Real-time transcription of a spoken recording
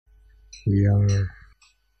We are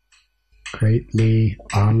greatly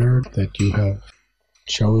honored that you have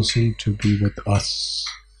chosen to be with us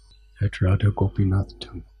at Radha Gopinath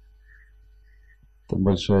Temple. Это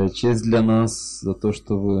большая честь для нас за то,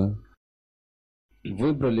 что вы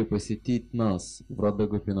выбрали посетить нас в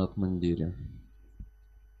Радха-Гопинат Мандире.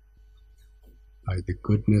 By the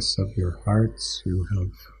goodness of your hearts, you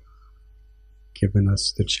have given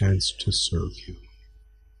us the chance to serve you.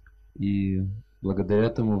 И благодаря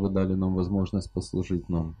этому вы дали нам возможность послужить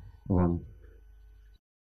вам.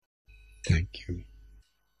 Thank you.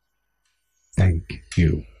 Thank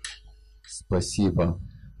you. Спасибо.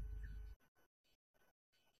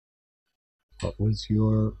 What was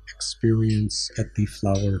your experience at the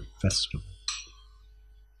Flower Festival?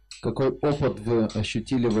 Какой опыт вы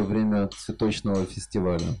ощутили во время цветочного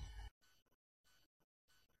фестиваля?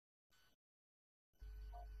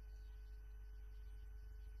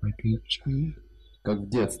 Как в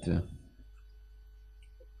детстве.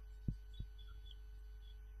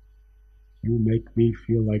 You make me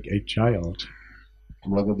feel like a child.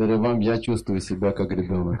 Благодаря вам я чувствую себя как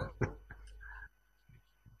ребенок.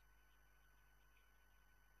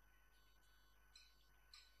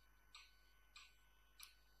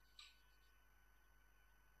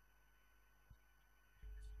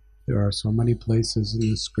 There are so many places in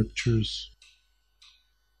the scriptures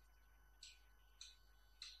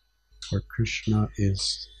where Krishna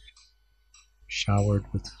is showered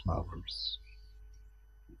with flowers.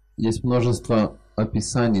 Есть множество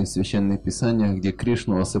описаний в Священных Писаниях, где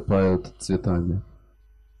Кришну осыпают цветами.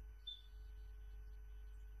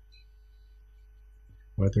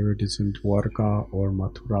 Whether it is in Dwarka or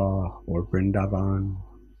Mathura or Vrindavan,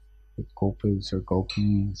 with gopas or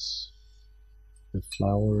gopis, the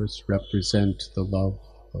flowers represent the love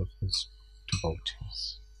of his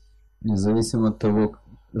devotees. Независимо от того,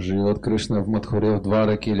 живет Кришна в Мадхуре, в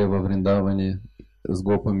Двараке или во Вриндаване с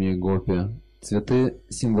гопами и гопи, цветы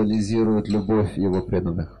символизируют любовь его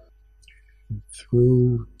преданных.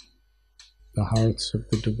 Through the hearts of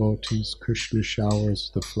the devotees, Krishna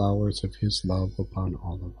showers the flowers of his love upon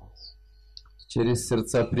all of us. Через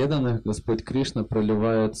сердца преданных Господь Кришна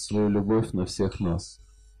проливает свою любовь на всех нас.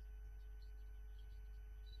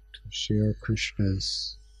 To share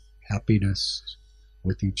Krishna's happiness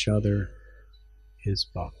with each other is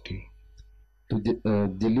bhakti.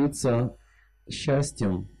 Делиться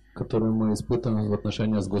счастьем, которое мы испытываем в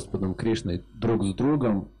отношениях с Господом Кришной, друг с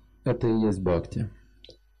другом, это и есть бхакти.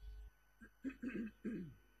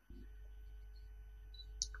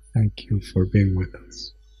 Thank you for being with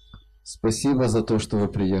us. Спасибо за то, что вы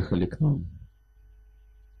приехали к нам.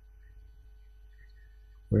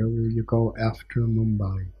 Where will you go after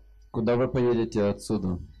Mumbai? Куда вы поедете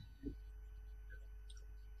отсюда?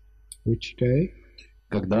 Which day?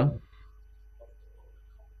 Когда?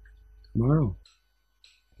 Tomorrow.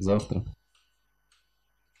 Завтра.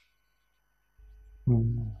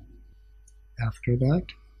 After that?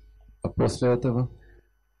 А после этого?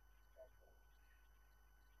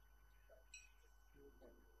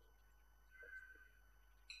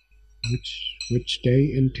 Which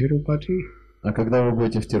day in Tirupati? А когда вы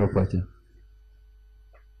будете в Тирупати?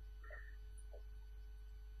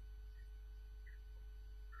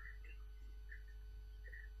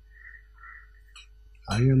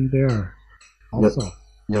 I am there also.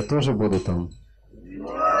 Я тоже буду там.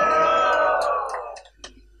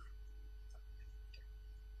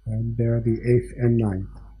 I'm there the 8th and 9th.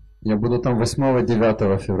 Я буду там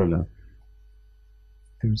 8-9 февраля.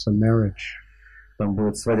 There's a marriage. Там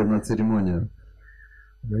будет свадебная церемония.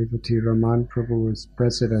 Revati Raman Prabhu is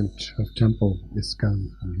president of Temple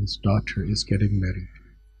ISKCON and his daughter is getting married.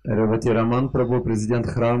 Ревати Раман Прабhu, президент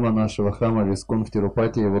храма, нашего храма Вискон в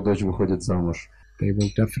Тирупати, его дочь выходит замуж. They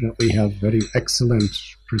will definitely have very excellent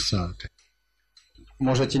prasad.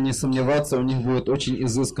 Можете не сомневаться, у них будет очень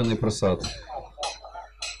изысканный прасад.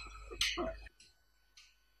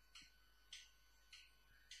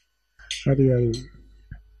 Hari.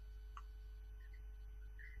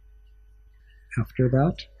 After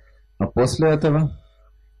that? А после этого?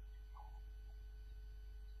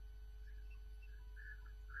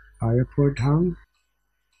 Ayapur Dham.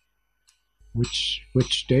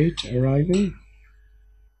 Which date arriving?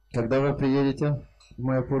 Когда вы приедете в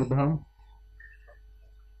Майяпур-Дхам?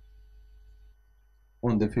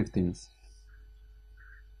 On the 15th.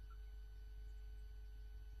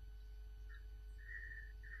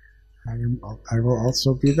 I will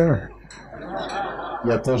also be there.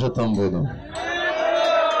 Я тоже там буду.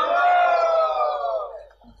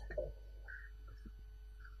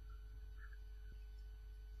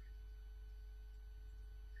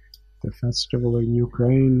 The festival in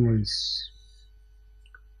Ukraine was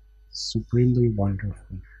supremely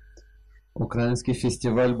wonderful. Украинский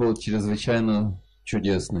фестиваль был чрезвычайно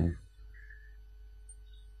чудесный.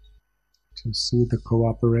 To see the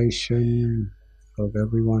cooperation of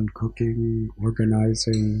everyone cooking,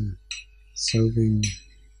 organizing, serving,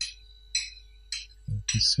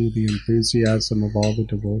 to see the enthusiasm of all the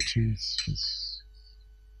devotees.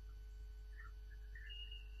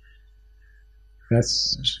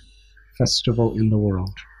 Best festival in the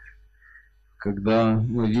world. Когда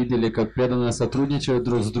мы видели, как преданные сотрудничают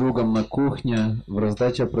друг с другом на кухне, в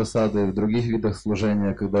раздаче просады и в других видах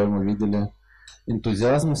служения, когда мы видели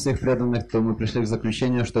энтузиазм всех преданных, то мы пришли к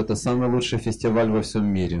заключению, что это самый лучший фестиваль во всем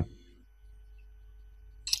мире.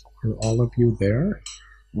 Were all of you there?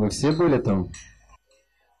 Вы все были там?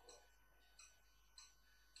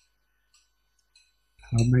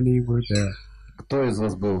 How many were there? Кто из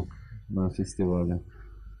вас был на фестивале?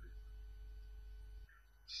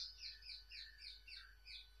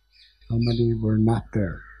 How many were not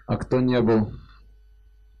there? А кто не был?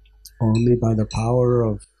 Only by the power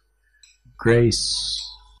of grace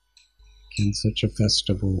can such a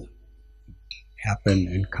festival happen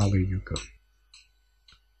in Kali Yuga.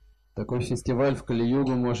 Такой фестиваль в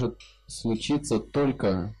Кали-югу может случиться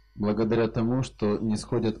только благодаря тому, что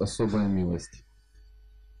нисходит особая милость.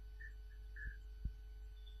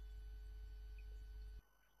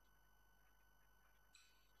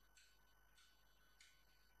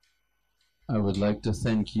 I would like to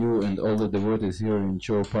thank you and all the devotees here in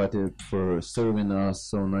Chowpatty for serving us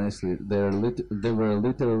so nicely. They were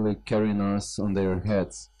literally carrying us on their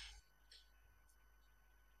heads.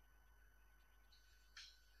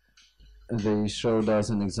 They showed us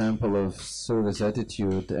an example of service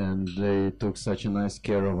attitude and they took such a nice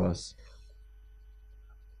care of us.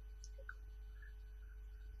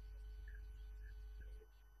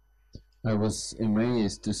 I was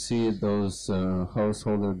amazed to see those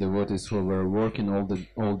householder devotees who were working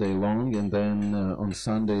all day long, and then on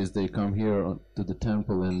Sundays they come here to the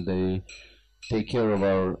temple and they take care of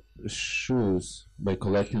our shoes by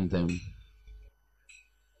collecting them.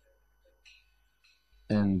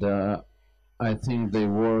 And I think they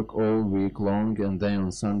work all week long, and then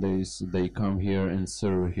on Sundays they come here and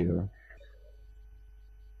serve here.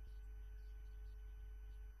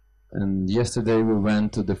 And yesterday we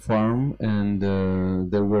went to the farm, and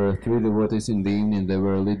there were 3 devotees in the evening. They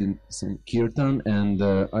were leading some kirtan, and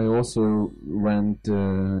I also went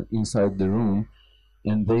inside the room,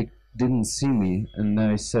 and they didn't see me, and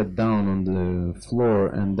I sat down on the floor,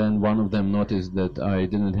 and then one of them noticed that I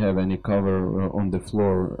didn't have any cover on the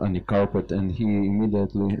floor, any carpet, and he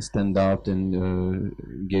immediately stand up and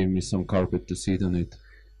gave me some carpet to sit on it.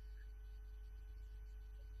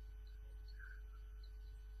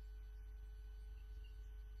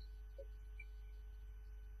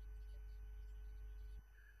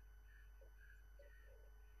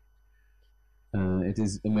 It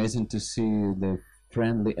is amazing to see the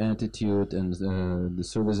friendly attitude and the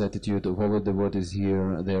service attitude of all the devotees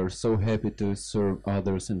here. They are so happy to serve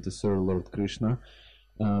others and to serve Lord Krishna.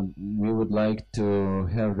 We would like to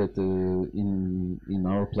have that in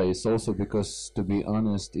our place also, because to be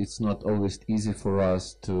honest, it's not always easy for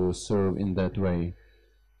us to serve in that way.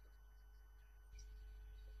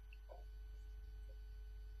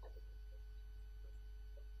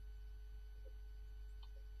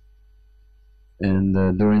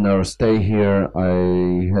 And during our stay here,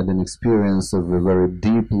 I had an experience of a very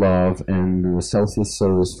deep love and selfless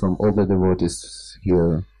service from all the devotees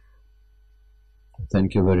here.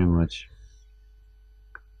 Thank you very much.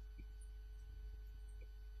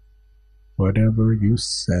 Whatever you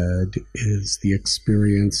said is the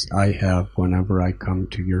experience I have whenever I come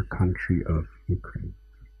to your country of Ukraine.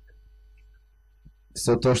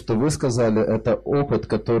 Все то, что вы сказали, это опыт,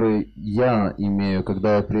 который я имею,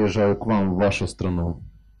 когда я приезжаю к вам в вашу страну.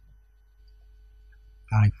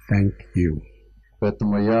 I thank you.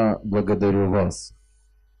 Поэтому я благодарю вас.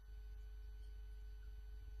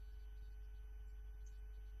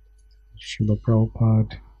 Srila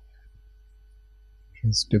Prabhupada,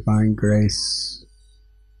 His divine grace,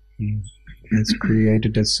 has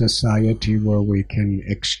created a society where we can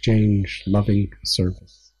exchange loving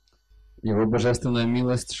service. Его божественная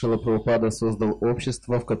милость Шрила Прабхупада создал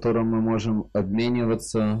общество, в котором мы можем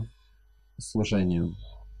обмениваться служением.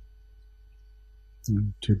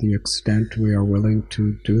 To the extent we are willing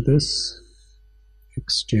to do this,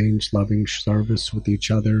 exchange loving service with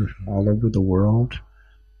each other all over the world,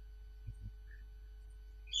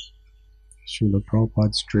 Srila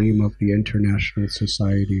Prabhupada's dream of the International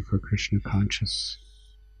Society for Krishna Conscious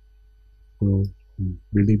will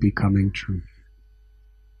really be coming true.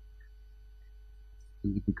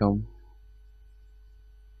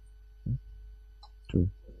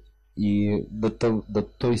 И до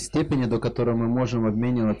той степени, до которой мы можем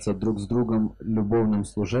обмениваться друг с другом любовным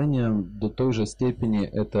служением, до той же степени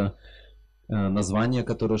это название,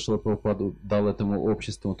 которое Шрила Прабхупада дал этому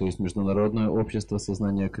обществу, то есть Международное общество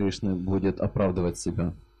сознания Кришны, будет оправдывать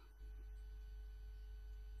себя.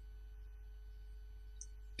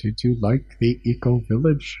 Did you like the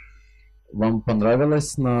eco-village? Вам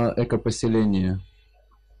понравилось на эко-поселении?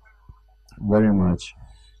 Very much.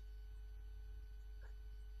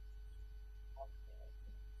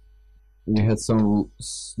 We had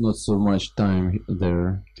not so much time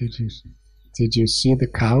there. Did you see the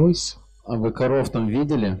cows? А вы коров там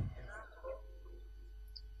видели?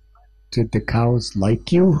 Did the cows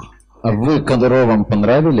like you? А вы коровам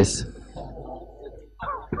понравились?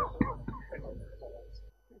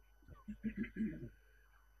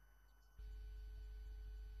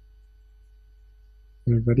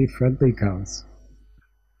 They're very friendly cows.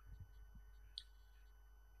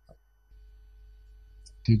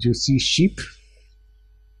 Did you see sheep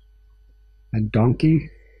and donkey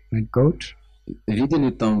and goat?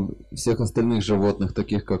 Видели там всех остальных животных,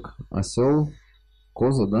 таких как осел,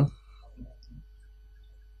 коза, да?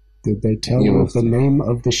 Did they tell you the name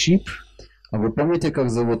of the sheep? А вы помните, как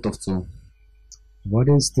зовут овцу? What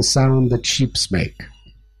is the sound that sheep make?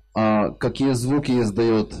 А какие звуки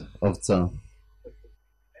издает овца?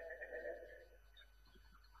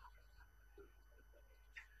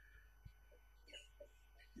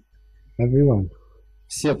 Everyone.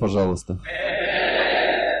 Все, пожалуйста.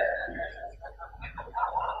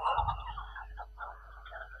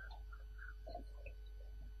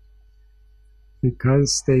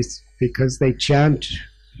 Because they chant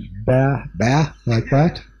ba ba like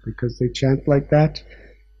that. Because they chant like that,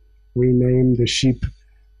 we name the sheep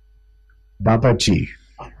Babaji.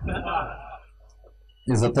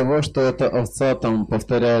 Из-за того, что эта овца там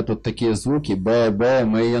повторяет вот такие звуки, бэ-бэ,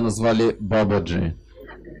 мы ее назвали Бабаджи.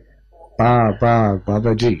 Ba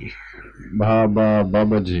Babaji.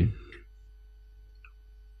 Бабаджи.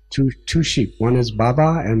 Two sheep. One is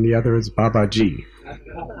Baba and the other is Babaji.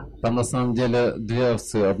 Там на самом деле две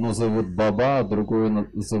овцы. Одну зовут Баба, а другую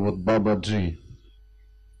зовут Бабаджи.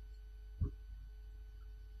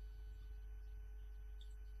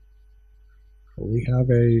 We have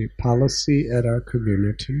a policy at our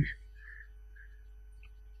community.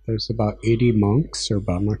 There's about 80 monks or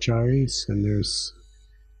brahmacharis, and there's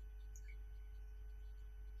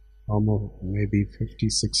almost maybe 50,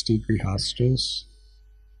 60 grihastas,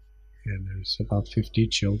 and there's about 50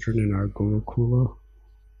 children in our Gurukula.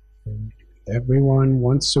 And everyone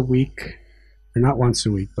once a week, or not once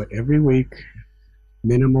a week, but every week,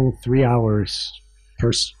 minimal 3 hours,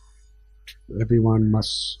 everyone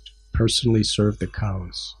must personally serve the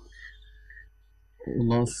cows. У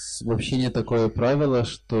нас в общине такое правило,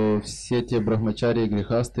 что все те брахмачари и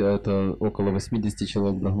грехасты, а это около 80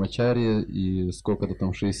 человек брахмачари и сколько-то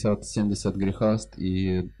там 60-70 грехаст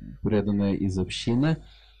и преданные из общины.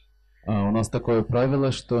 У нас такое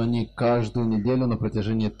правило, что они каждую неделю на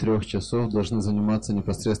протяжении 3 часов должны заниматься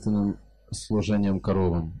непосредственным служением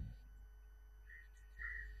коровам.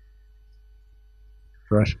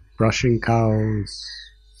 Brushing cows,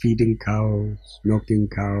 feeding cows, milking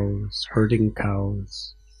cows, herding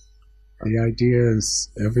cows. The idea is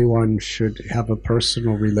everyone should have a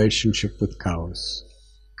personal relationship with cows.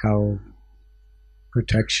 Cow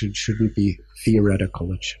protection shouldn't be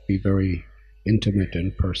theoretical, it should be very intimate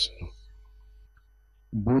and personal.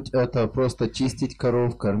 Будь это просто чистить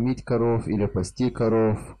коров, кормить коров или пасти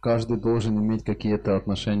коров, каждый должен иметь какие-то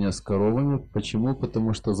отношения с коровами. Почему?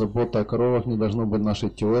 Потому что забота о коровах не должно быть нашей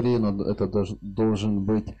теорией, но это должен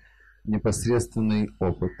быть непосредственный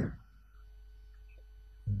опыт.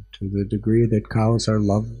 To the degree that cows are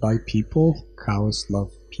loved by people, cows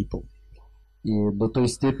love people. И до той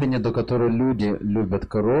степени, до которой люди любят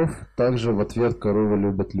коров, также в ответ коровы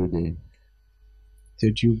любят людей.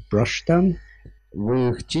 Did you brush them? Вы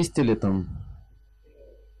их чистили там?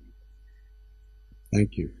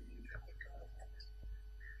 Thank you.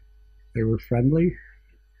 They were friendly?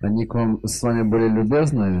 Они к вам с вами были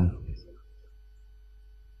любезные?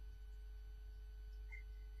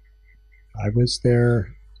 I was there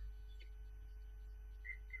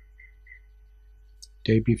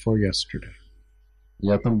day before yesterday.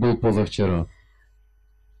 Я там был позавчера.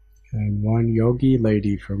 And one yogi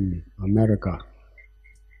lady from America,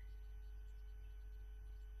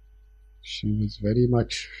 she was very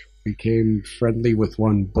much became friendly with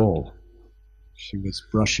one bull. She was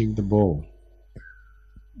brushing the bull.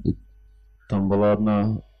 И там была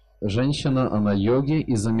одна женщина, она йоги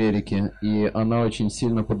из Америки, и она очень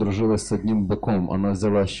сильно подружилась с одним быком. Она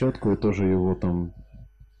взяла щетку и тоже его там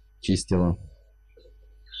чистила.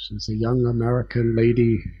 She's a young American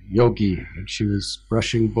lady yogi, and she was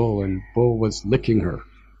brushing Bull, and Bull was licking her.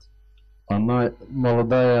 Она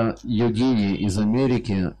молодая йогини из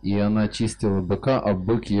Америки, и она чистила быка, а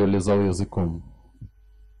бык ее лизал языком.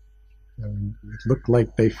 And it looked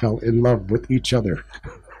like they fell in love with each other.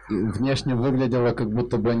 И внешне выглядело, как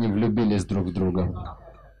будто бы они влюбились друг в друга.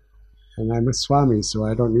 And I'm a Swami, so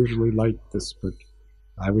I don't usually like this, but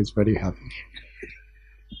I was very happy.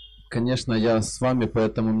 Конечно, я с вами,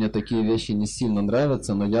 поэтому мне такие вещи не сильно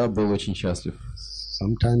нравятся, но я был очень счастлив.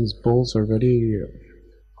 Sometimes bulls are very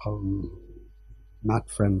not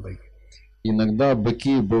friendly. Иногда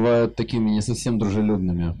быки бывают такими не совсем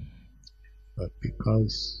дружелюбными. But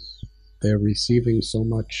because they're receiving so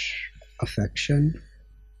much affection,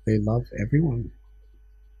 they love everyone.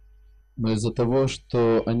 Но из-за того,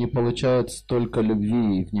 что они получают столько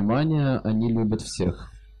любви и внимания, они любят всех.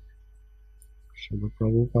 Srila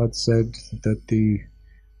Prabhupada said that the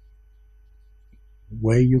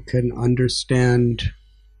way you can understand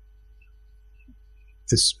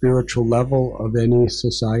the spiritual level of any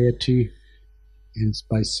society is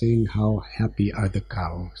by seeing how happy are the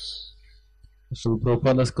cows. Шрила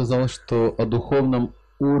Прабхупада сказал, что о духовном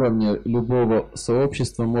уровне любого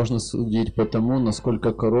сообщества можно судить по тому,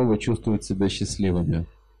 насколько коровы чувствуют себя счастливыми.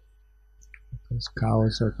 Because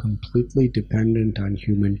cows are completely dependent on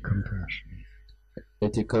human compassion.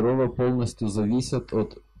 Эти коровы полностью зависят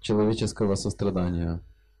от человеческого сострадания.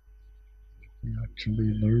 We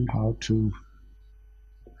actually learn how to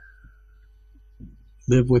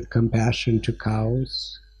live with compassion to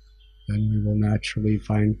cows, then we will naturally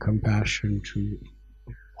find compassion to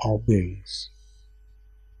all beings.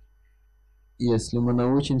 Если мы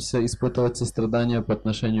научимся испытывать сострадание по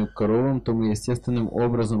отношению к коровам, то мы естественным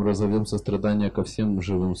образом разовьем сострадание ко всем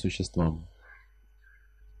живым существам.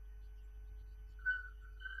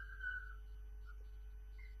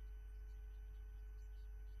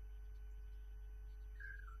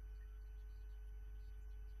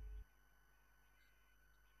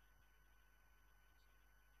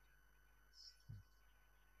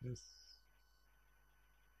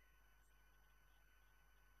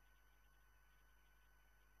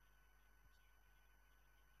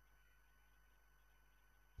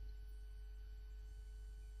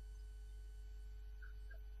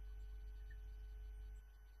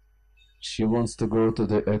 She wants to go to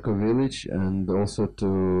the eco village and also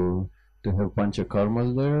to have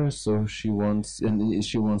panchakarmas there. So she wants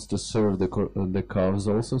to serve the cows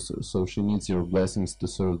also. So she needs your blessings to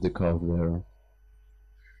serve the cow there.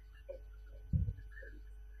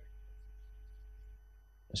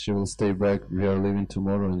 She will stay back. We are leaving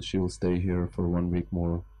tomorrow, and she will stay here for 1 week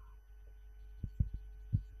more.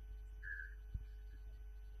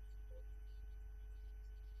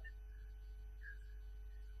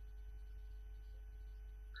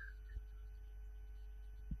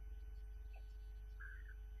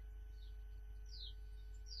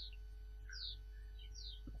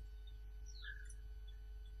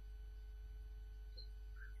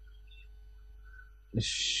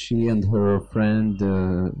 She and her friend,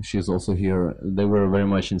 she's also here, they were very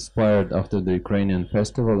much inspired after the Ukrainian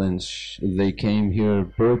festival, and they came here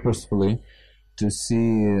purposefully to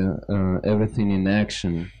see everything in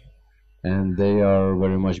action. And they are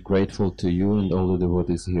very much grateful to you and all the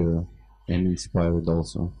devotees here, and inspired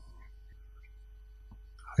also.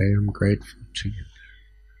 I am grateful to you.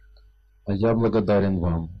 А я благодарен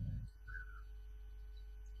вам.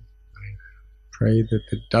 Pray that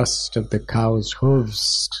the dust of the cow's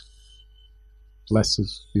hooves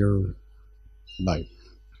blesses your life.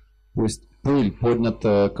 Пусть пыль,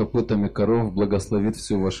 поднятая копытами коров, благословит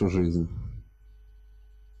всю вашу жизнь.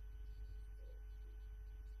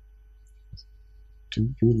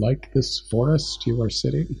 Do you like this forest you are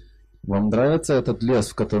sitting? Вам нравится этот лес,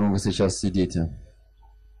 в котором вы сейчас сидите?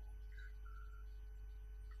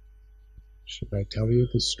 Should I tell you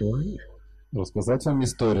the story? Рассказать вам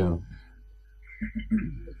историю?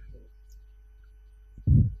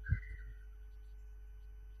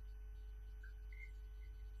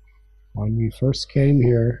 When we first came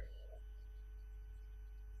here,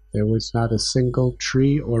 there was not a single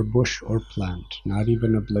tree or bush or plant, not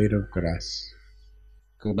even a blade of grass.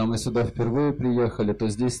 Когда мы сюда впервые приехали, то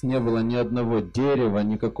здесь не было ни одного дерева,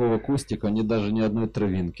 никакого кустика, ни даже ни одной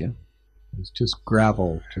травинки. It was just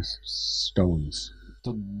gravel, just stones.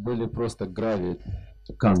 Тут были просто гравий,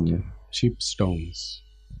 камни. Cheap stones.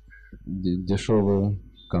 Дешевые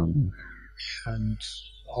камни. And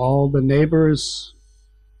all the neighbors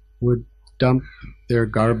would dump their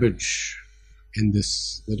garbage in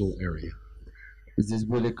this little area. Здесь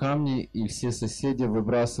были камни, и все соседи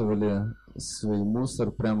выбрасывали свой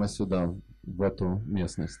мусор прямо сюда, в эту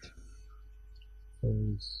местность.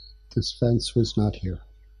 This fence was not here.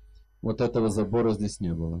 Вот этого забора здесь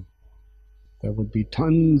не было. There would be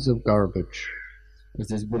tons of garbage.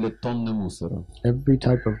 Здесь были тонны мусора. Every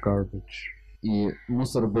type of garbage. И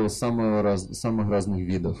мусор был самых разных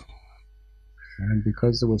видов. And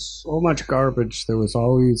because there was so much garbage, there was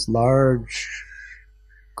always large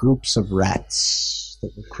groups of rats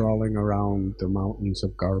that were crawling around the mountains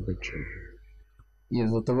of garbage. И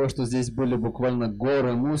из-за того, что здесь были буквально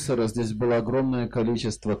горы мусора, здесь было огромное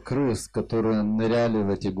количество крыс, которые ныряли в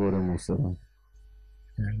эти горы мусора.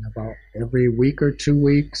 And about every week or 2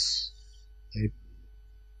 weeks, a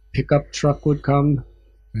pickup truck would come,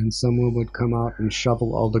 and someone would come out and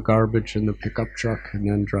shovel all the garbage in the pickup truck and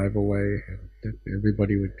then drive away. And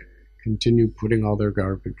everybody would continue putting all their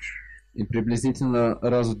garbage. И приблизительно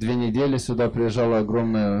раз в 2 недели сюда приезжала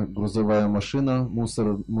огромная грузовая машина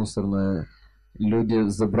мусорная. Люди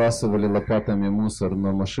забрасывали лопатами мусор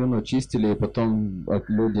на машину, чистили, и потом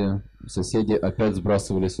люди, соседи, опять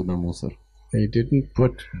сбрасывали сюда мусор. They didn't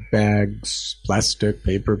put bags, plastic,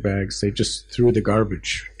 paper bags. They just threw the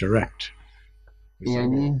garbage direct.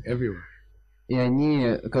 И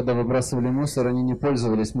они, когда выбрасывали мусор, они не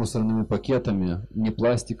пользовались мусорными пакетами, ни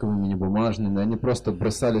пластиковыми, ни бумажными. Они просто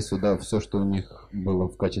бросали сюда все, что у них было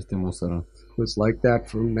в качестве мусора. It was like that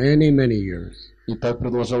for many, many years. И так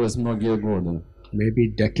продолжалось многие годы.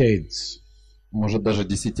 Maybe decades. Может, даже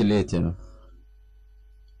десятилетия.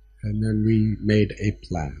 And then we made a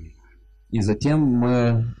plan. И затем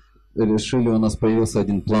мы решили, у нас появился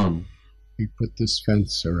один план. We put this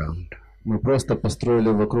fence around. Мы просто построили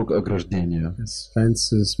вокруг ограждения. This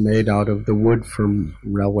fence is made out of the wood from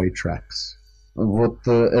railway tracks. Вот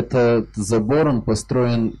этот забор, он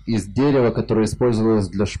построен из дерева, которое использовалось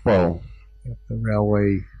для шпал. The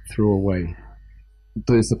railway threw away.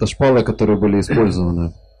 То есть это шпалы, которые были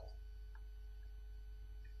использованы.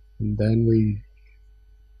 And then we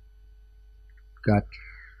got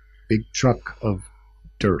big truck of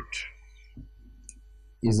dirt.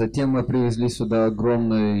 И затем мы привезли сюда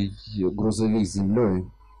огромный грузовик с землей.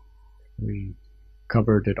 We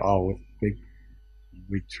covered it all with big.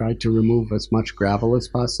 We tried to remove as much gravel as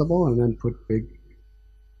possible, and then put big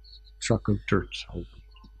truck of dirt over.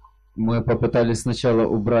 Мы попытались сначала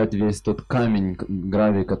убрать весь тот камень,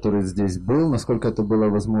 гравий, который здесь был, насколько это было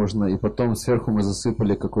возможно, и потом сверху мы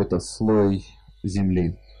засыпали какой-то слой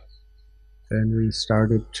земли. Then we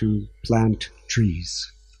started to plant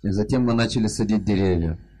trees. И затем мы начали садить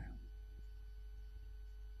деревья.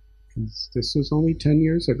 This was only 10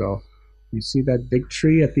 years ago. You see that big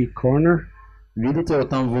tree at the corner? Видите, вот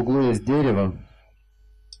там в углу есть дерево.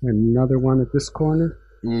 And another one at this corner?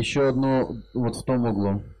 И еще одно вот в том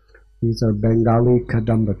углу. These are Bengali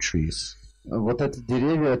kadamba trees. Вот эти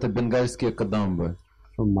деревья, это бенгальские кадамбы.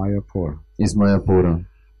 From Mayapur. Из Майяпура.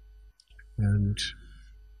 And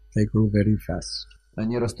they grew very fast.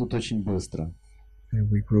 Они растут очень быстро. And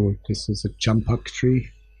we grew, this is a champak tree.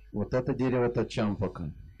 Вот это дерево, это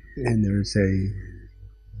чампака. And there's a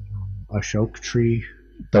ashok tree.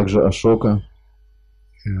 Также ашока.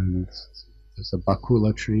 And there's a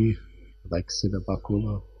bakula tree, like Siddha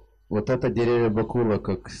bakula. Вот это деревья бакула,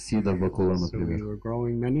 как сида бакула, например. So we were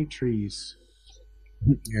growing many trees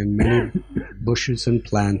and many bushes and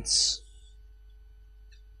plants.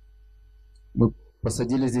 Мы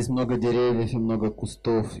посадили здесь много деревьев и много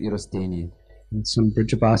кустов и растений. And some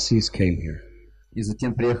Brijbasis came here. И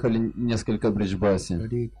затем приехали несколько бриджбаси.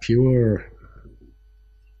 Very pure,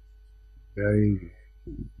 very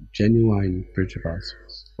genuine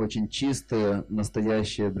Brijbasis. Очень чистые,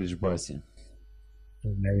 настоящие бриджбаси.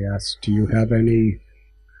 And they asked, do you have any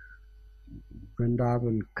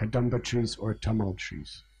Vrindavan kadamba trees or tamal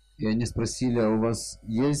trees? И они спросили, а у вас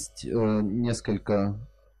есть несколько,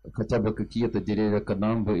 хотя бы какие-то деревья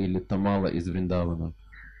кадамбы или тамала из Вриндавана?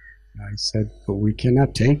 I said, but we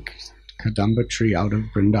cannot take kadamba tree out of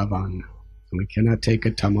Vrindavan. We cannot take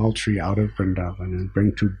a tamal tree out of Vrindavan and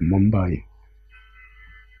bring to Mumbai.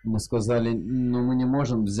 Мы сказали, ну мы не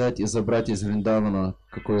можем взять и забрать из Вриндавана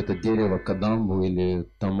какое-то дерево, кадамбу или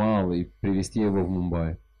тамал и привезти его в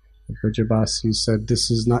Мумбай. The Brijabasi said, this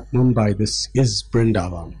is not Mumbai, this is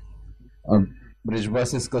Vrindavan. А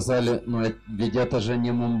бриджбаси сказали, ну ведь это же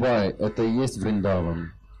не Мумбай, это и есть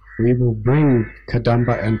Вриндаван. We will bring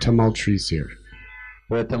kadamba and tamal trees here.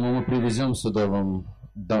 Поэтому мы привезем сюда вам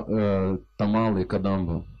тамал и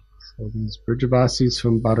кадамбу. So these Brijabasis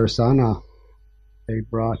from Badarsana, they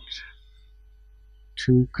brought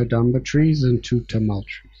 2 kadamba trees and 2 tamal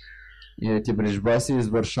trees. И эти бриджбаси из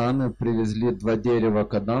Варшаны привезли 2 дерева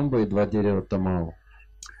кадамбы и 2 дерева тамал.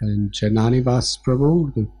 And Jananivas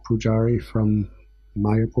Prabhu, the pujari from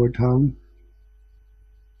Mayapur town,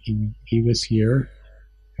 he was here,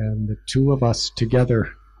 and the two of us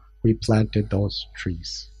together, we planted those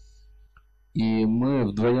trees. И мы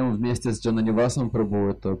вдвоем вместе с Джананивасом Прабhu,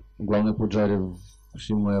 это главный пуджари в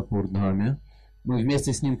Шри-Майяпур-Дхаме, мы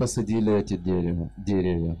вместе с ним посадили эти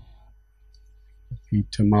деревья. The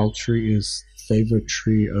tamal tree is favorite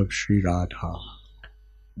tree of Sri Radha.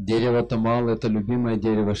 Дерево Тамал — это любимое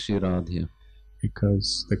дерево Шри Радхи,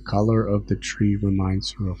 Because the color of the tree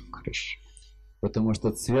reminds her of Krishna. потому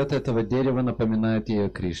что цвет этого дерева напоминает ей о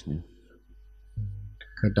Кришне.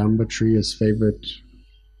 Kadamba tree is favorite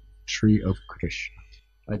tree of Krishna.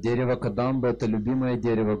 А дерево Кадамба — это любимое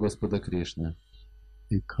дерево Господа Кришны,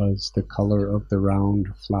 Because the color of the round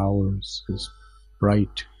flowers is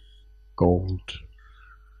bright gold,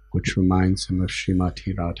 which reminds him of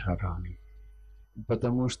Srimati Radharani.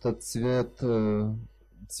 потому что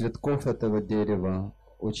цветков этого дерева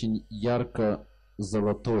очень ярко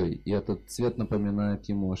золотой, и этот цвет напоминает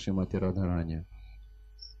ему о Шримати Радхарани.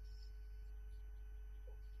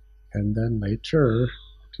 And then later,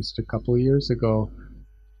 just a couple years ago,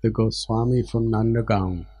 the Goswami from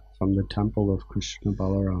Nandagaon, from the temple of Krishna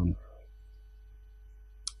Balaram,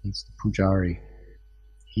 he's the pujari,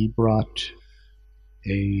 he brought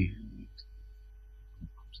a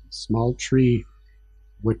small tree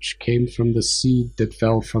which came from the seed that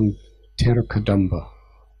fell from Terkadamba,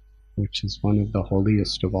 which is one of the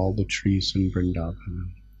holiest of all the trees in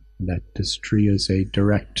Vrindavan. That this tree is a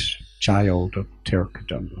direct child of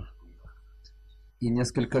Terkadamba. И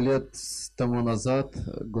несколько лет тому назад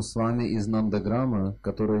Госвами из Нандаграма,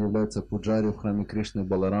 который является пуджари в храме Кришны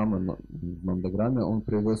Баларама в Нандаграме, он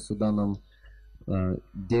привез сюда нам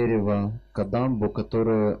дерево Кадамбу,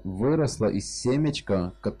 которое выросло из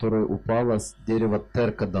семечка, которое упало с дерева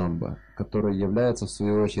Теркадамба, которое является, в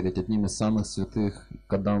свою очередь, одним из самых святых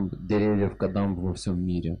деревьев Кадамб во всем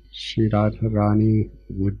мире. Shri Radharani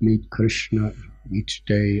would meet Krishna each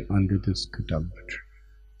day under this Kadamba tree.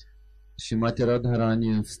 Шримати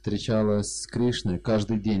Радхарани встречалась с Кришной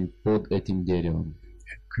каждый день под этим деревом.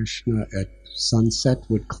 Krishna at sunset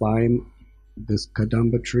would climb this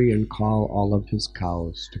Kadamba tree and call all of his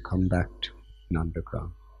cows to come back to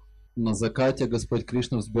Nandagram. На закате Господь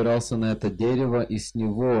Кришна взбирался на это дерево и с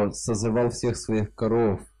него созывал всех своих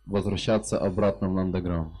коров возвращаться обратно в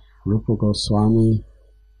Нандаграм. Rupa Goswami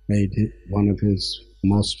made one of his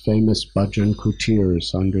most famous bhajan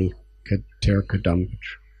kutirs under Terkadamba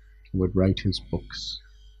tree. He would write his books.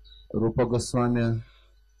 Рупа Госвами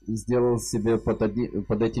сделал себе под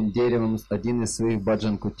этим деревом один из своих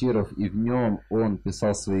баджан-кутиров, и в нем он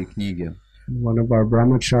писал свои книги. One of our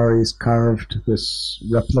brahmacharis carved this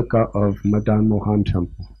replica of Madan Mohan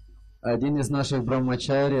temple. Один из наших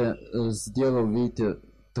брахмачари сделал, видите,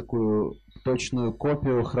 такую точную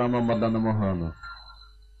копию храма Мадана Мохана.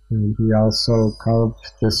 And he also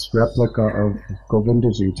carved this replica of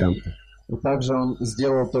Govindaji temple. И также он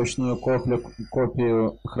сделал точную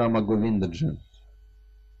копию храма Говиндаджи.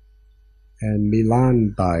 And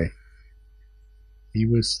Milan Bhai, he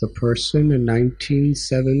was the person in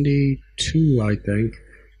 1972, I think,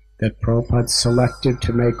 that Prabhupada selected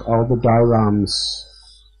to make all the dairams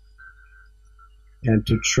and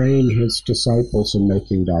to train his disciples in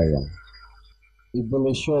making dairam. И был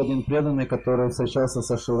еще один преданный, который встречался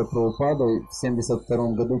со Шрилой Прабхупадой в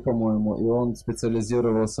 1972 году, по-моему, и он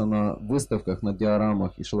специализировался на выставках, на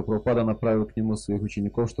диорамах, и Шрила Прабхупада направил к нему своих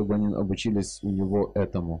учеников, чтобы они обучились у него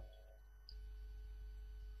этому.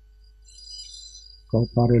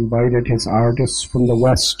 Prabhupada invited his artists from the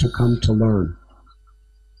West to come to learn.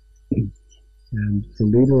 And the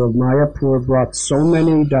leader of Mayapur brought so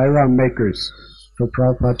many dairam makers for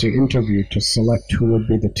Prabhupada to interview to select who would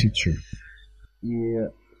be the teacher. И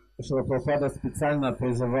Шрила Прабхупада специально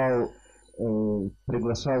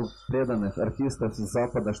приглашал преданных артистов с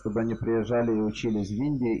Запада, чтобы они приезжали и учились в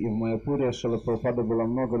Индии. И в Майяпуре Шрила Прабхупады было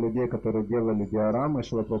много людей, которые делали диорамы.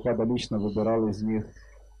 Шрила Прабхупада лично выбирал из них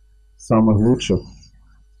самых лучших.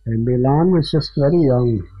 And Milan was just very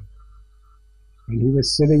young. And he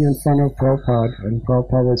was sitting in front of Prabhupada, and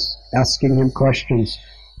Prabhupada was asking him questions,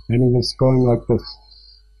 and he was going like this.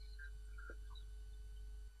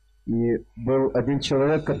 И был один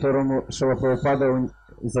человек, которому Шрила Прабхупада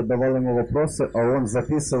задавал ему вопросы, а он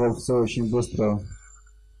записывал все очень быстро.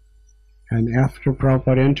 And after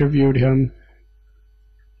Prabhupada interviewed him,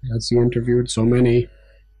 as he interviewed so many,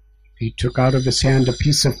 he took out of his hand a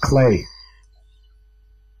piece of clay.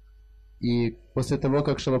 И после того,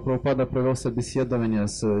 как Шрила Прабхупада провел собеседование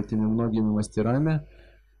с этими многими мастерами,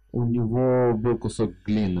 у него был кусок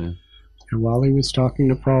глины. And while he was talking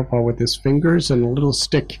to Prabhupada with his fingers and a little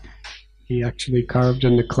stick, he actually carved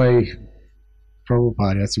in the clay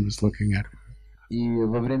Prabhupada as he was looking at him. И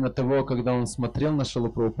во время того, когда он смотрел на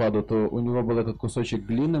Шрилу Прабхупаду, то у него был этот кусочек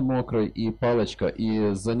глины мокрой и палочка.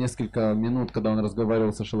 И за несколько минут, когда он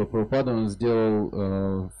разговаривал со Шрилой Прабхупадой, он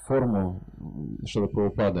сделал форму Шрилы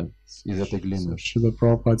Прабхупады из этой глины. So Srila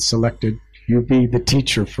Prabhupada selected, you be the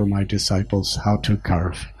teacher for my disciples how to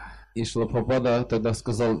carve. И Шрила Прабхупада тогда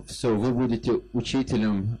сказал, все, вы будете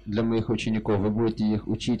учителем для моих учеников, вы будете их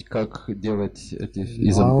учить, как делать эти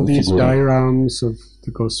All these фигуры. diagrams of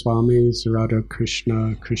the Goswamis, Radha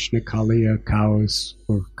Krishna, Krishna Kaliya cows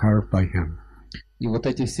were carved by him. И вот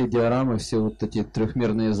эти все диорамы, все вот эти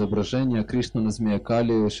трехмерные изображения, Кришна на змея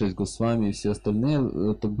Кали, 6 Госвами и все остальные,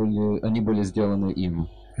 они были сделаны им.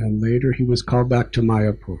 And later he was called back to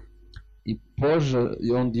Mayapur. И позже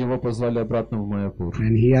его позвали обратно в Майяпур.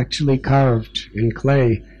 And he actually carved in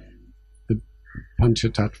clay the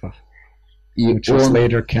Panchatattva, which was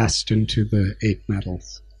later cast into the 8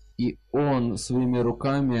 metals. И он своими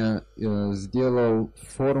руками сделал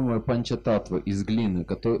формы панчататтвы из глины,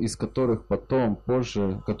 из которых потом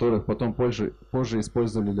позже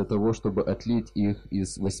использовали для того, чтобы отлить их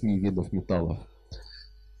из 8 видов металлов.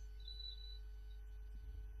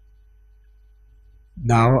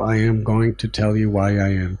 Now I am going to tell you why I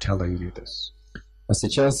am telling you this. А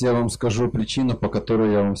сейчас я вам скажу причину, по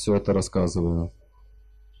которой я вам все это рассказываю.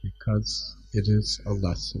 Because it is a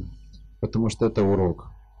lesson. Потому что это урок.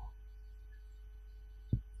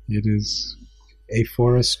 It is a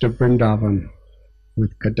forest of Vrindavan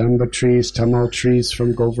with Kadamba trees, Tamal trees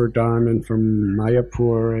from Govardhan and from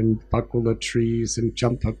Mayapur, and Bakula trees and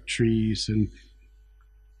Champak trees and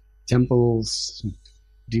temples,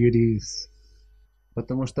 deities.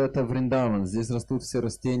 Потому что это Вриндаван. Здесь растут все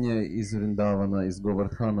растения из Вриндавана, из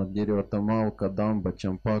Говардхана, дерева Тамал, Кадамба,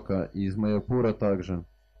 Чампака и из Майяпура также.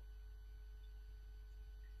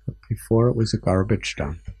 But before it was a garbage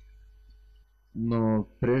dump. Но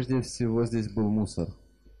прежде всего здесь был мусор.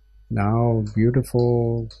 Now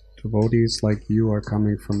beautiful devotees like you are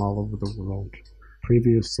coming from all over the world.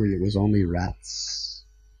 Previously it was only rats.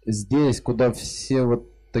 Здесь, куда все вот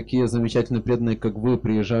такие замечательные преданные, как вы,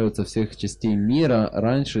 приезжают со всех частей мира,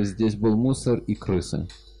 раньше здесь был мусор и крысы.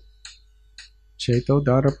 Cheto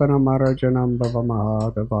darapana marajanam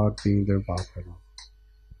bhavamaha davadvinder bhavana.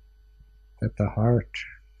 That the heart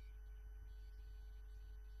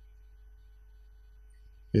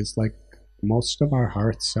is like, most of our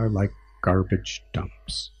hearts are like garbage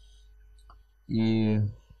dumps. И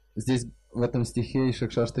здесь в этом стихе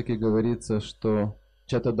Шакшаштаки говорится, что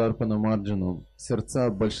Чатадарпана Марджану, сердца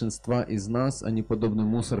большинства из нас, они подобны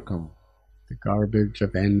мусоркам. The garbage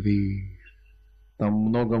of envy, там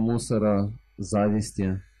много мусора,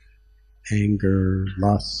 зависти, anger,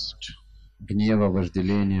 lust, гнева,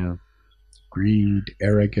 вожделения, greed,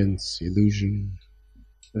 arrogance, illusion,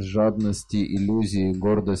 жадности, иллюзии,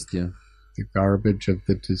 гордости. The garbage of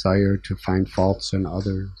the desire to find faults in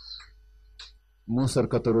others. Мусор,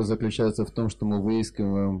 который заключается в том, что мы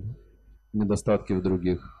выискиваем недостатки в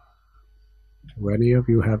других. Do any of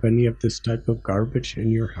you have any of this type of garbage in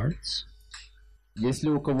your hearts? Есть ли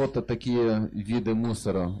у кого-то такие виды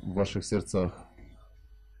мусора в ваших сердцах?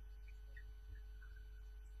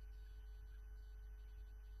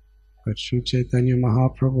 But Sri Chaitanya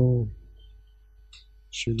Mahaprabhu,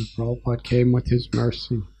 Srila Prabhupada came with his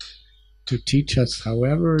mercy to teach us,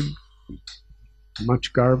 however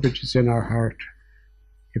much garbage is in our heart,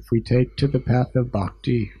 if we take to the path of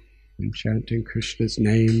bhakti, and chanting Krishna's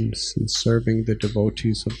names and serving the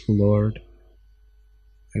devotees of the Lord,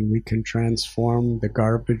 and we can transform the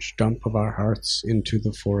garbage dump of our hearts into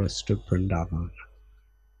the forest of Vrindavan.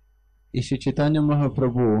 И Шри Чайтанья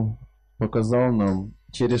Махапрабху показал нам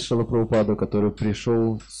через Шрила Прабхупаду, который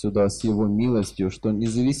пришел сюда с его милостью, что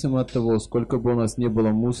независимо от того, сколько бы у нас не было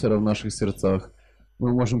мусора в наших сердцах,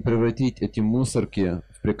 мы можем превратить эти мусорки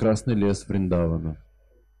в прекрасный лес Вриндавана.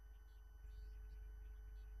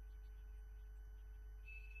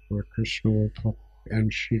 Where Krishna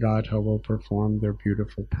and Shri Radha will perform their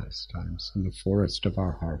beautiful pastimes in the forest of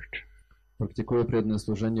our heart. Практикуя преданное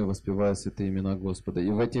служение, воспевая святые имена Господа. И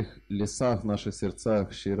в этих лесах, в наших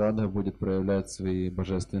сердцах, Шри Радха будет проявлять свои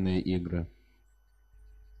божественные игры.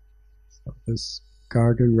 So this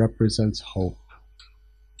garden represents hope.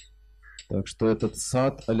 Так что этот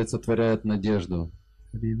сад олицетворяет надежду.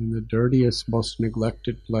 That even the dirtiest, most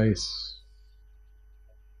neglected place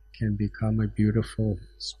can become a beautiful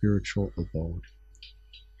spiritual abode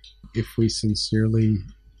if we sincerely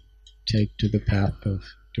take to the path of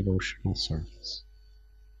devotional service.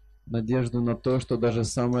 Надежду на то, что даже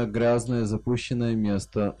самое грязное, запущенное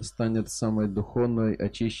место станет самой духовной,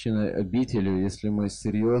 очищенной обителью, если мы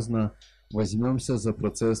серьезно возьмемся за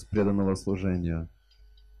процесс преданного служения.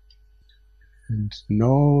 And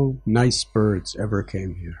no nice birds ever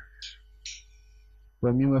came here.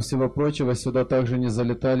 Помимо всего прочего, сюда также не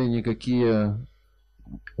залетали никакие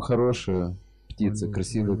хорошие птицы,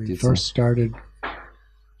 красивые When we птицы. first started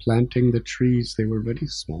planting the trees, they were very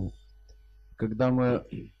small. Когда мы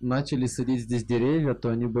начали садить здесь деревья, то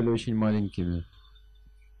они были очень маленькими.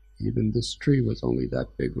 Even this tree was only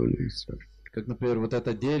that big when we started. Как, например, вот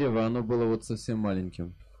это дерево, оно было вот совсем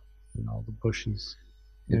маленьким. And all the bushes.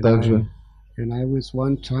 И также... And I was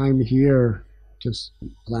one time here just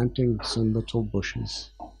planting some little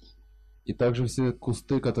bushes. И также все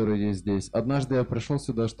кусты, которые есть здесь. Однажды я пришел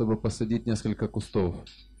сюда, чтобы посадить несколько кустов.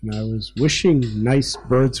 And I was wishing nice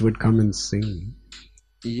birds would come and sing.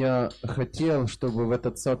 И я хотел, чтобы в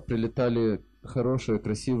этот сад прилетали хорошие,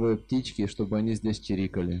 красивые птички, чтобы они здесь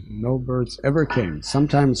чирикали. No birds ever came.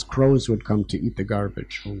 Sometimes crows would come to eat the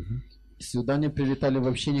garbage. Сюда не прилетали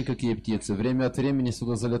вообще никакие птицы. Время от времени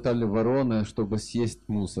сюда залетали вороны, чтобы съесть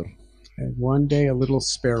мусор. And one day a little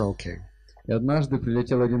sparrow came. И однажды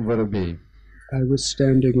прилетел один воробей. I was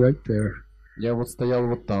standing right there. Я вот стоял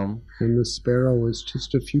вот там. And the sparrow was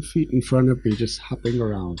just a few feet in front of me, just hopping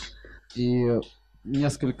around. И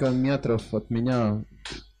несколько метров от меня,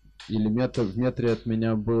 или в метре от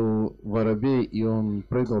меня был воробей, и он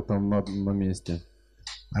прыгал там на месте.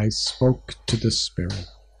 I spoke to the sparrow.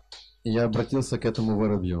 И я обратился к этому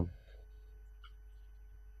воробью.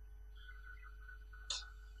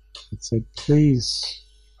 I said, please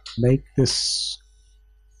make this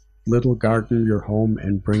little garden your home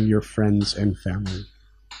and bring your friends and family.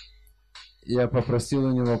 Я попросил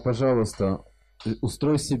у него, пожалуйста,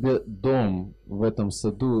 устрой себе дом в этом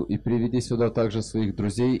саду и приведи сюда также своих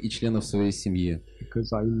друзей и членов своей семьи.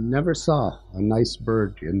 Because I never saw a nice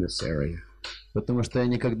bird in this area. Потому что я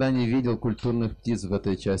никогда не видел культурных птиц в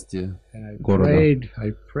этой части And города.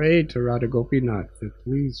 I prayed to Radha Gopinath that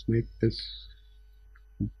please make this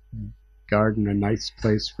garden a nice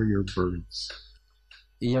place for your birds.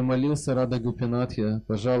 И я молился Рада Гопинатхе,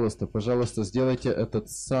 пожалуйста, пожалуйста, сделайте этот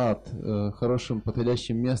сад хорошим,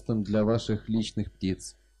 подходящим местом для ваших личных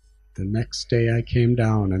птиц. The next day I came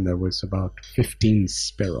down and there was about 15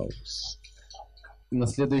 sparrows. И на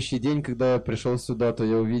следующий день, когда я пришел сюда, то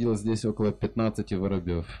я увидел здесь около 15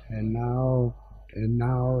 воробьев. And now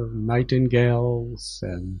nightingales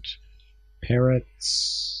and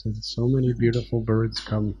parrots and so many beautiful birds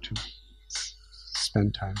come to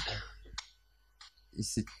spend time there. И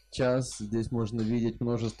сейчас здесь можно видеть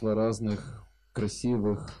множество разных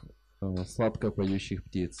красивых, сладко поющих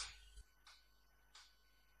птиц.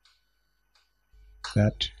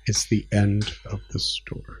 That is the end of the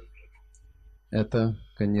story. Это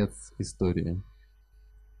конец истории.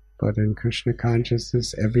 But in Krishna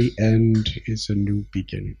consciousness, every end is a new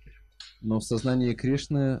beginning. Но в сознании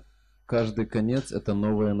Кришны каждый конец — это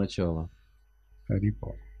новое начало.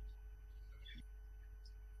 Haribol.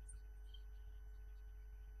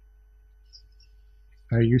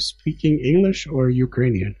 Are you speaking English or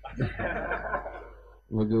Ukrainian?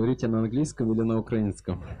 Вы говорите на английском или на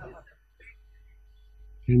украинском?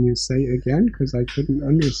 Can you say again? Because I couldn't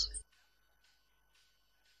understand.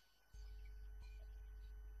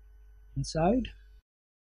 Inside?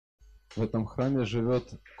 В этом храме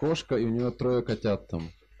живет кошка, и у нее 3 котят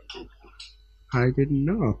там. I didn't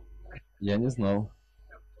know. Я не знал.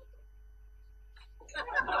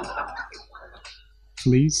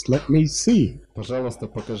 Please let me see. Пожалуйста,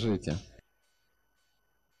 покажите.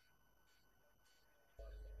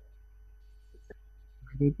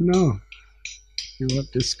 I didn't know. You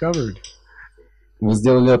have discovered. Вы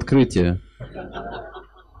сделали открытие.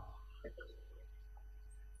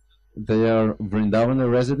 They are Vrindavana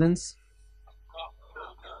residents.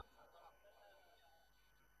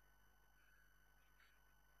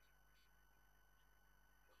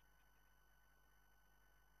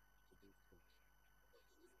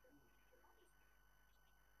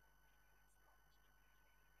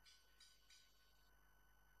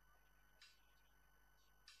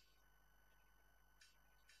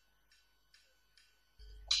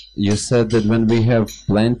 You said that when we have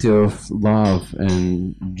plenty of love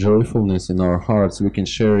and joyfulness in our hearts, we can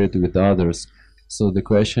share it with others. So the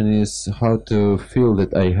question is how to feel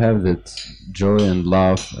that I have that joy and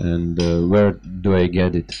love, and where do I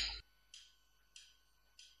get it?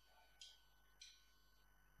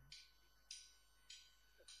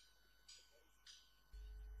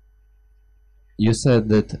 You said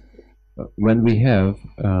that when we have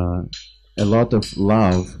a lot of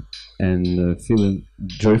love and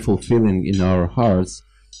joyful feeling in our hearts,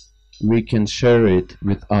 we can share it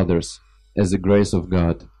with others as a grace of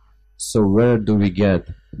God. So where do we get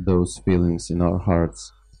those feelings in our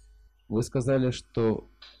hearts? Вы сказали, что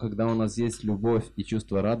когда у нас есть любовь и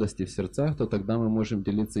чувство радости в сердцах, то тогда мы можем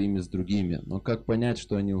делиться ими с другими. Но как понять,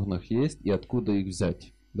 что они у нас есть и откуда их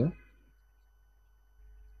взять? Да?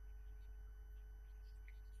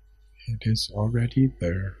 It is already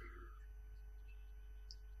there.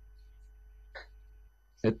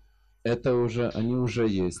 Это уже, они уже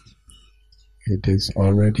есть. It is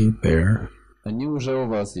already there. Они уже у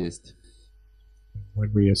вас есть.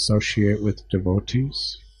 When we associate with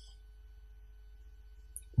devotees,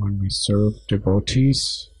 when we serve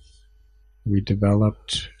devotees, we develop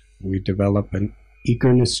an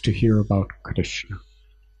eagerness to hear about Krishna.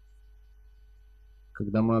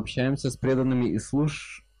 Когда мы общаемся с преданными и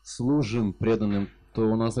служим преданным, то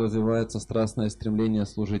у нас развивается страстное стремление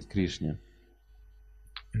служить Кришне.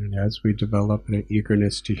 And as we develop an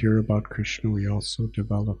eagerness to hear about Krishna, we also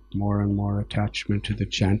develop more and more attachment to the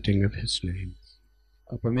chanting of his name.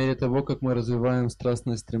 А по мере того, как мы развиваем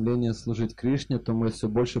страстное стремление служить Кришне, то мы все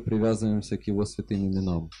больше привязываемся к его святым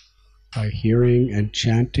именам. By hearing and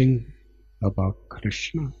chanting about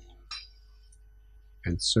Krishna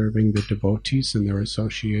and serving the devotees in their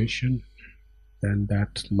association, then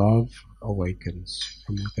that love awakens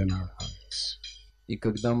from within our hearts. И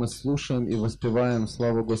когда мы слушаем и воспеваем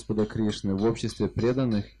славу Господа Кришны в обществе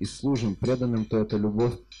преданных и служим преданным, то эта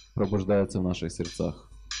любовь пробуждается в наших сердцах.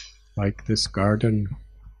 Like this garden,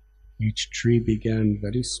 each tree began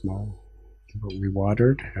very small, but we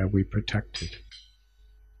watered and we protected.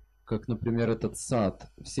 Как, например, этот сад.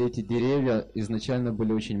 Все эти деревья изначально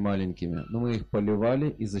были очень маленькими, но мы их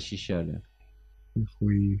поливали и защищали. If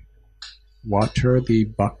we water the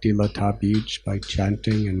Bhakti Lata Bij by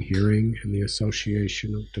chanting and hearing and the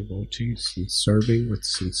association of devotees and serving with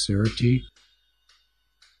sincerity,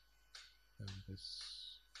 then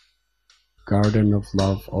this garden of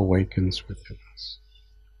love awakens within us.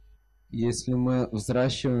 Если мы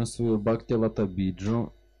взращиваем свою Бхакти Лата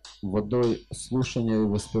Биджу водой слушания и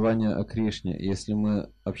воспевания о Кришне, если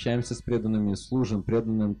мы общаемся с преданными и служим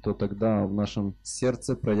преданным, то тогда в нашем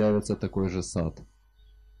сердце проявится такой же сад.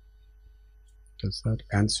 Does that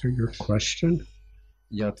answer your question?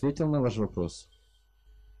 Я ответил на ваш вопрос.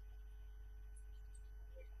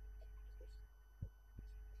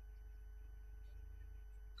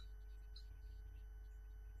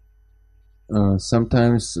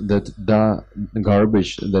 Sometimes that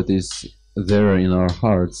garbage that is there in our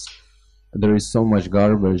hearts, there is so much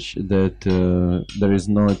garbage that there is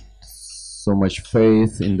not so much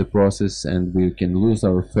faith in the process, and we can lose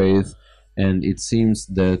our faith. And it seems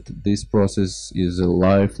that this process is a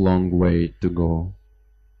lifelong way to go.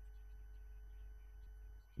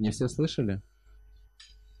 Не все слышали?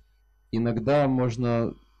 Иногда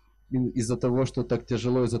можно из-за того, что так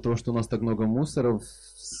тяжело, из-за того, что у нас так много мусора в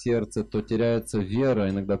сердце, то теряется вера.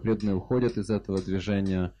 Иногда преданные уходят из этого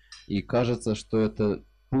движения, и кажется, что это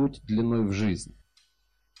путь длиной в жизнь.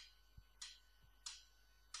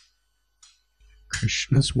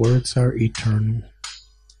 Krishna's words are eternal.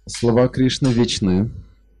 Слова Кришны вечны.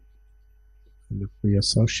 And if we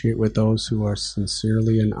associate with those who are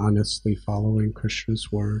sincerely and honestly following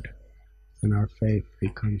Krishna's word, then our faith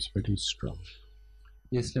becomes very strong.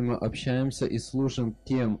 Если мы общаемся и служим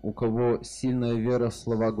тем, у кого сильная вера в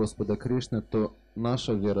слова Господа Кришны, то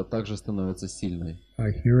наша вера также становится сильной.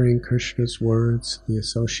 By hearing Krishna's words, the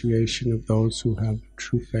association of those who have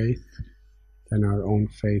true faith, then our own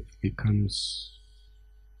faith becomes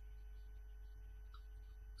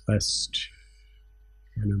blessed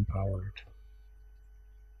and empowered.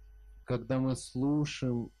 Когда мы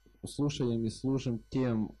слушаем и служим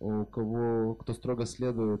тем, кто строго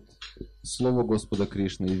следует Слову Господа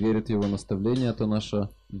Кришны и верит в Его наставления, то наша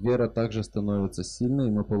вера также становится сильной,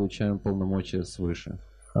 и мы получаем полномочия свыше.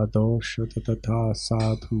 Adoshatata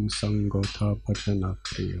sadhu sangota bhajana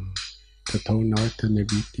kriya tato nartha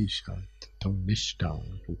nivitisha tato nishta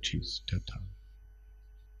ruchistata.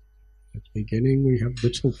 At the beginning we have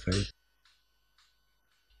little faith.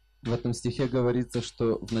 В этом стихе говорится,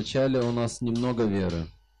 что вначале у нас немного веры.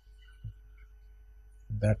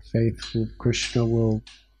 That faith through Krishna will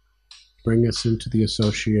bring us into the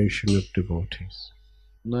association of devotees.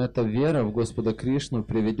 Но эта вера в Господа Кришну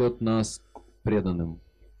приведет нас к преданным.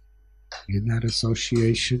 In that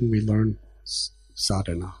association we learn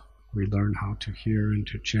sadhana. We learn how to hear and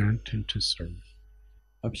to chant and to serve.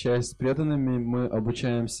 Общаясь с преданными, мы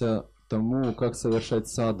обучаемся тому, как совершать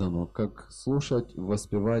садхану, как слушать,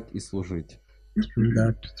 воспевать и служить. Through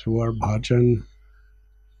that, through our bhajan,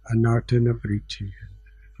 anartha nivriti,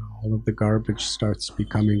 all of the garbage starts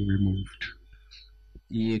becoming removed.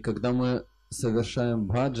 И когда мы совершаем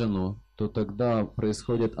бхаджану, то тогда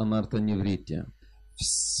происходит анарта ниврити.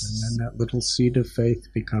 And then that little seed of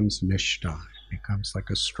faith becomes nishta. becomes like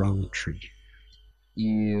a strong tree.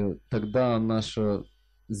 И тогда наше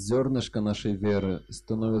зернышко нашей веры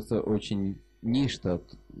становится очень ништа,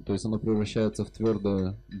 то есть оно превращается в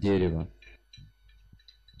твердое дерево.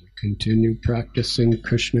 Continue practicing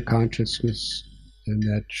Krishna consciousness, and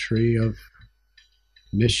that tree of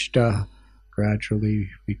nishta gradually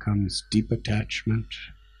becomes deep attachment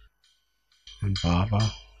and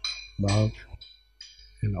bhava, love,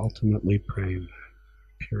 and ultimately prema,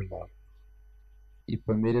 pure love. И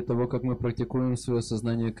по мере того, как мы практикуем свое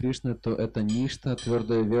сознание Кришны, то эта ништа,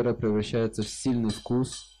 твердая вера, превращается в сильный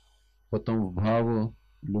вкус, потом в бхаву,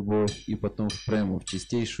 любовь, и потом в прему, в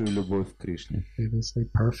чистейшую любовь к Кришне. It is a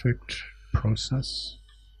perfect process,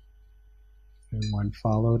 and when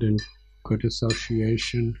followed in good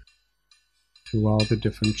association through all the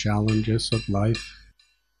different challenges of life,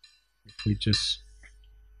 if we just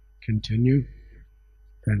continue,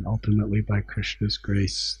 then ultimately by Krishna's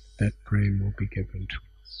grace, that prema will be given to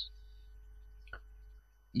us.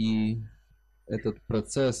 И этот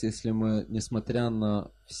процесс, если мы, несмотря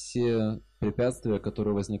на все препятствия,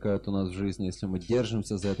 которые возникают у нас в жизни, если мы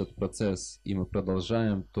держимся за этот процесс и мы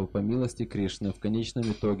продолжаем, то по милости Кришны в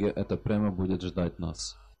конечном итоге эта према будет ждать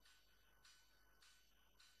нас.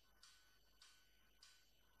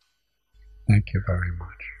 Thank you very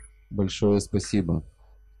much. Большое спасибо.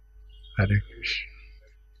 Hare Krishna.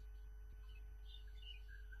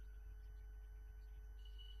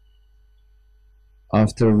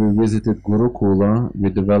 After we visited Gurukula, we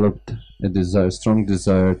developed a strong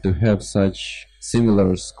desire to have such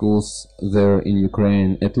similar schools there in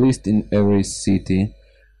Ukraine, at least in every city,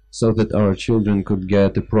 so that our children could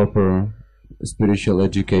get a proper spiritual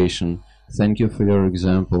education. Thank you for your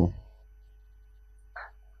example.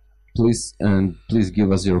 Please give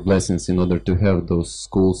us your blessings in order to have those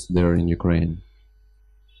schools there in Ukraine.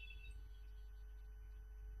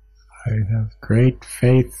 I have great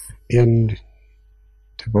faith in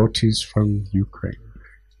devotees from Ukraine.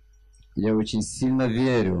 Я очень сильно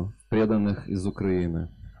верю в преданных из Украины.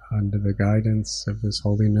 Under the guidance of His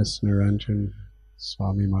Holiness Niranjan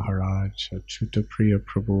Swami Maharaj, Achyuta Priya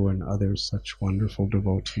Prabhu, and other such wonderful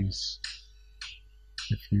devotees.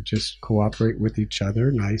 If you just cooperate with each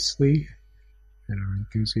other nicely and are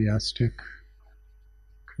enthusiastic,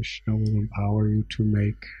 Krishna will empower you to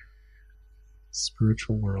make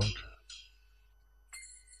spiritual world.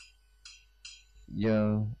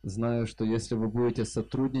 Я знаю, что если вы будете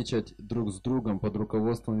сотрудничать друг с другом под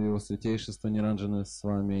руководством Его Святейшества Ниранджана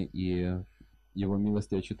Свами и Его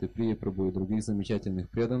милости Ачюты Прии Прабху и других замечательных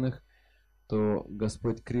преданных, то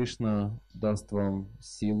Господь Кришна даст вам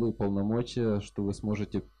силу и полномочия, что вы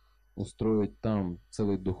сможете устроить там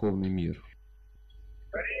целый духовный мир.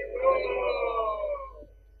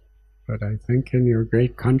 But I think in your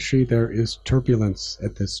great country there is turbulence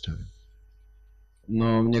at this time.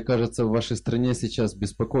 Но мне кажется, в вашей стране сейчас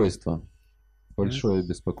беспокойство, большое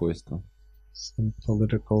беспокойство. Some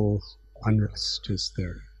political unrest is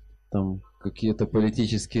there. Там какие-то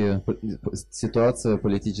политические ситуация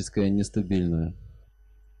политическая нестабильная.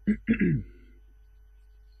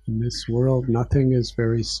 In this world, nothing is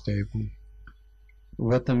very stable.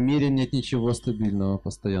 В этом мире нет ничего стабильного,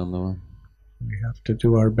 постоянного. We have to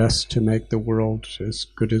do our best to make the world as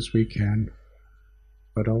good as we can,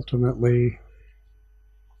 but ultimately,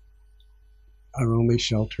 our only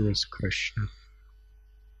shelter is Krishna.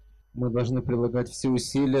 Мы должны прилагать все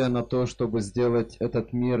усилия на то, чтобы сделать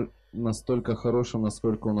этот мир настолько хорошим,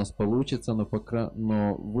 насколько у нас получится, но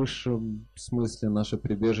в высшем смысле наше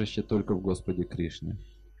прибежище только в Господе Кришне.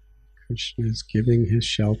 Krishna is giving His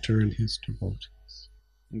shelter and His devotees.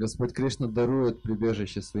 Господь Кришна дарует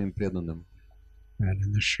прибежище своим преданным. And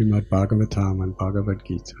in the Srimad Bhagavatam and Bhagavad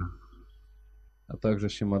Gita. А также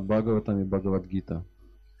Шримад Бхагаватам и Бхагавад-гита.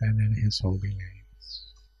 And in His holy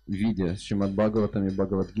names. В виде Шримад Бхагаватам и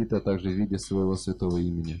Бхагавад-гита, а также в виде своего святого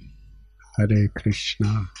имени. Hare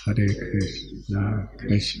Krishna,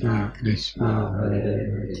 Krishna Krishna, Hare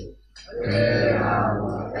Hare, Hare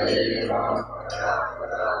Rama, Hare Rama,